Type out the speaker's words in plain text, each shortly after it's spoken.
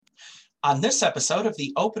On this episode of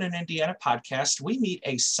the Open in Indiana podcast, we meet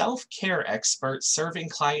a self-care expert serving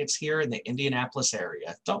clients here in the Indianapolis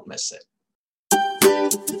area. Don't miss it.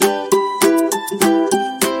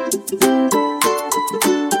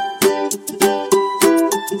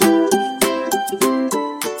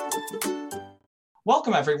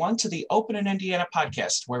 Welcome, everyone, to the Open in Indiana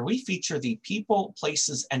podcast, where we feature the people,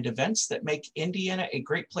 places, and events that make Indiana a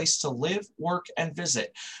great place to live, work, and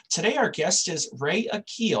visit. Today, our guest is Ray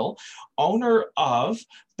Achille, owner of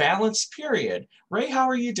Balance Period. Ray, how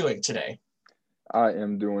are you doing today? I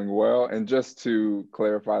am doing well. And just to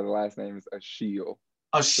clarify, the last name is Achille.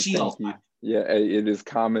 Achille. So yeah, it is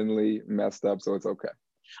commonly messed up, so it's okay.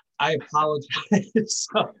 I apologize.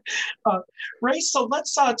 Ray, so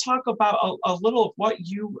let's talk about a little of what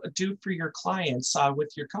you do for your clients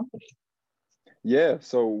with your company. Yeah,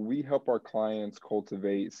 so we help our clients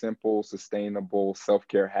cultivate simple, sustainable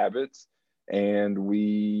self-care habits, and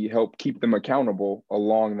we help keep them accountable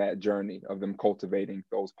along that journey of them cultivating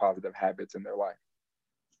those positive habits in their life.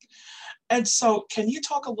 And so can you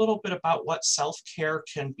talk a little bit about what self-care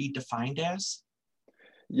can be defined as?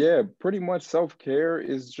 Yeah, pretty much self-care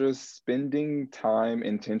is just spending time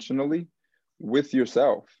intentionally with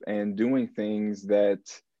yourself and doing things that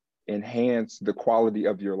enhance the quality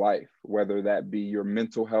of your life, whether that be your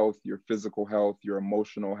mental health, your physical health, your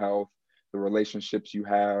emotional health, the relationships you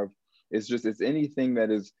have. It's anything that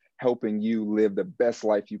is helping you live the best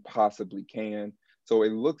life you possibly can. So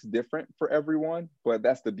it looks different for everyone, but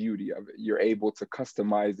that's the beauty of it. You're able to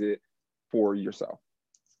customize it for yourself.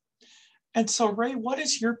 And so, Ray, what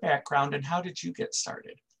is your background and how did you get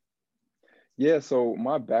started? Yeah, so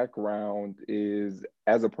my background is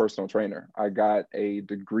as a personal trainer. I got a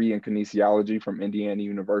degree in kinesiology from Indiana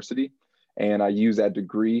University, and I use that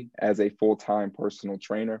degree as a full-time personal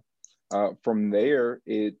trainer. From there,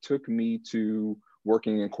 it took me to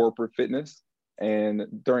working in corporate fitness. And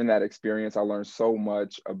during that experience, I learned so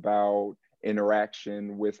much about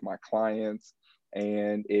interaction with my clients,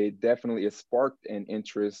 and it definitely sparked an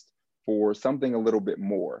interest for something a little bit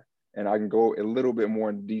more. And I can go a little bit more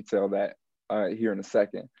in detail that here in a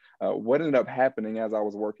second. What ended up happening as I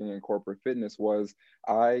was working in corporate fitness was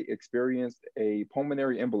I experienced a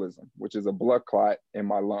pulmonary embolism, which is a blood clot in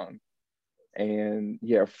my lung. And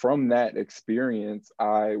yeah, from that experience,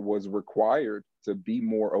 I was required to be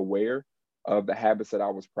more aware of the habits that I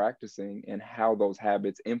was practicing and how those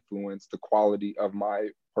habits influence the quality of my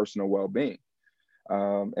personal well-being.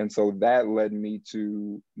 And so that led me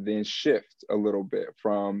to then shift a little bit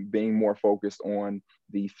from being more focused on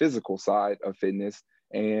the physical side of fitness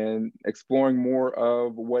and exploring more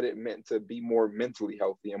of what it meant to be more mentally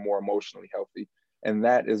healthy and more emotionally healthy. And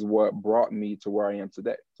that is what brought me to where I am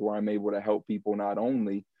today, to where I'm able to help people not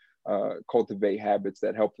only cultivate habits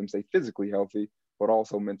that help them stay physically healthy, but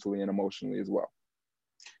also mentally and emotionally as well.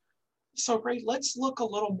 So, Ray, let's look a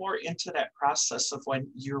little more into that process of when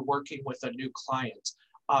you're working with a new client.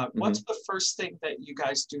 What's the first thing that you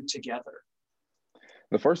guys do together?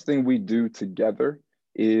 The first thing we do together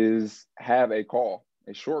is have a call,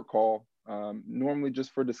 a short call, normally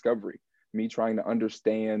just for discovery, me trying to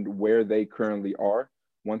understand where they currently are.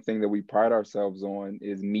 One thing that we pride ourselves on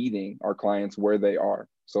is meeting our clients where they are.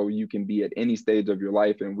 So you can be at any stage of your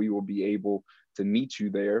life and we will be able to meet you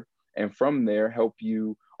there. And from there, help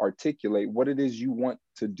you articulate what it is you want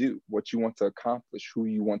to do, what you want to accomplish, who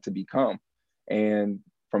you want to become. And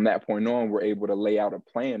from that point on, we're able to lay out a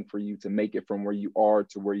plan for you to make it from where you are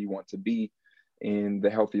to where you want to be in the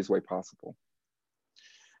healthiest way possible.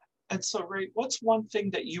 And so, Ray, what's one thing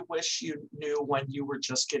that you wish you knew when you were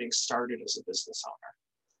just getting started as a business owner?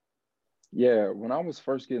 Yeah, when I was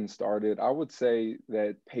first getting started, I would say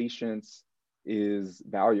that patience is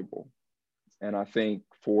valuable. And I think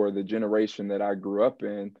for the generation that I grew up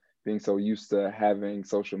in, being so used to having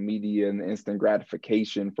social media and the instant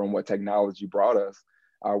gratification from what technology brought us,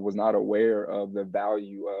 I was not aware of the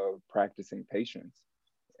value of practicing patience.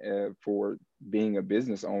 For being a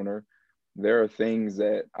business owner, there are things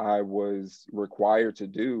that I was required to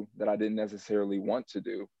do that I didn't necessarily want to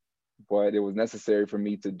do, but it was necessary for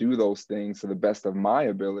me to do those things to the best of my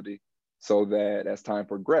ability so that as time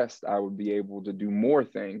progressed, I would be able to do more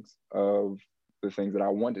things of the things that I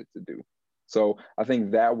wanted to do. So I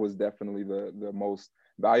think that was definitely the most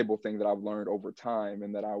valuable thing that I've learned over time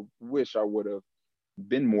and that I wish I would have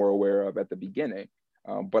been more aware of at the beginning.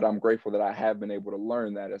 But I'm grateful that I have been able to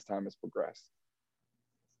learn that as time has progressed.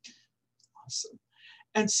 Awesome.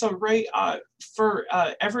 And so, Ray, for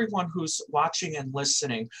everyone who's watching and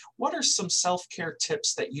listening, what are some self-care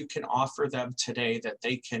tips that you can offer them today that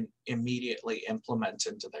they can immediately implement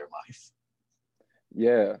into their life?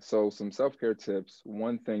 Yeah, so some self-care tips.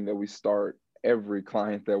 One thing that we start every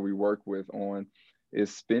client that we work with on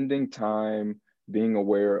is spending time being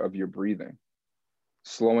aware of your breathing,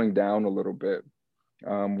 slowing down a little bit.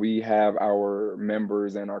 We have our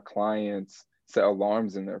members and our clients set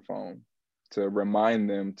alarms in their phone to remind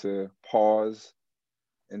them to pause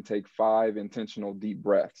and take 5 intentional deep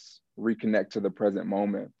breaths, reconnect to the present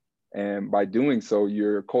moment. And by doing so,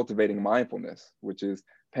 you're cultivating mindfulness, which is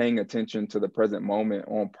paying attention to the present moment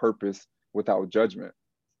on purpose without judgment.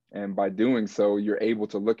 And by doing so, you're able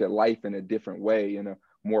to look at life in a different way, in a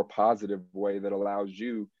more positive way that allows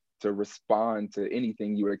you to respond to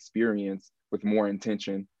anything you experience with more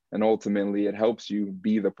intention. And ultimately, it helps you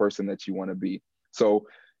be the person that you want to be. So,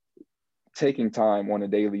 taking time on a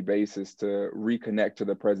daily basis to reconnect to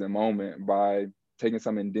the present moment by taking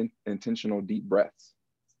some intentional deep breaths.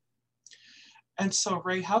 And so,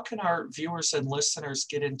 Ray, how can our viewers and listeners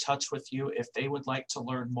get in touch with you if they would like to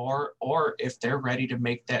learn more or if they're ready to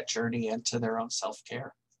make that journey into their own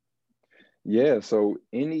self-care? Yeah, so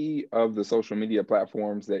any of the social media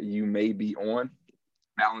platforms that you may be on,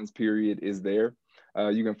 Balance Period is there.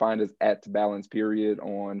 You can find us at Balance Period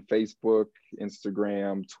on Facebook,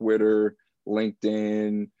 Instagram, Twitter,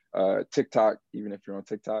 LinkedIn, TikTok, even if you're on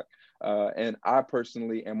TikTok. And I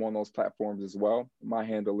personally am on those platforms as well. My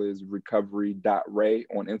handle is recovery.ray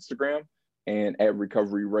on Instagram and at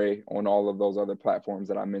recoveryray on all of those other platforms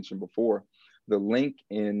that I mentioned before. The link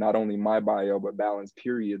in not only my bio, but Balance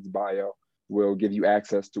Period's bio will give you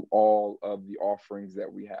access to all of the offerings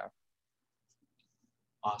that we have.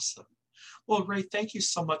 Awesome. Well, Ray, thank you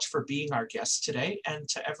so much for being our guest today. And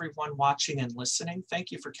to everyone watching and listening,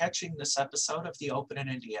 thank you for catching this episode of the Open in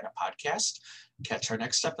Indiana podcast. Catch our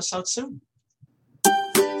next episode soon.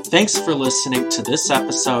 Thanks for listening to this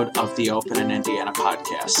episode of the Open in Indiana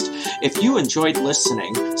podcast. If you enjoyed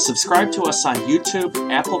listening, subscribe to us on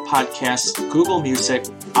YouTube, Apple Podcasts, Google Music,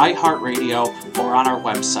 iHeartRadio, or on our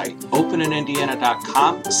website,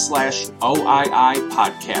 openindiana.com/OII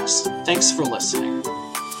podcast. Thanks for listening.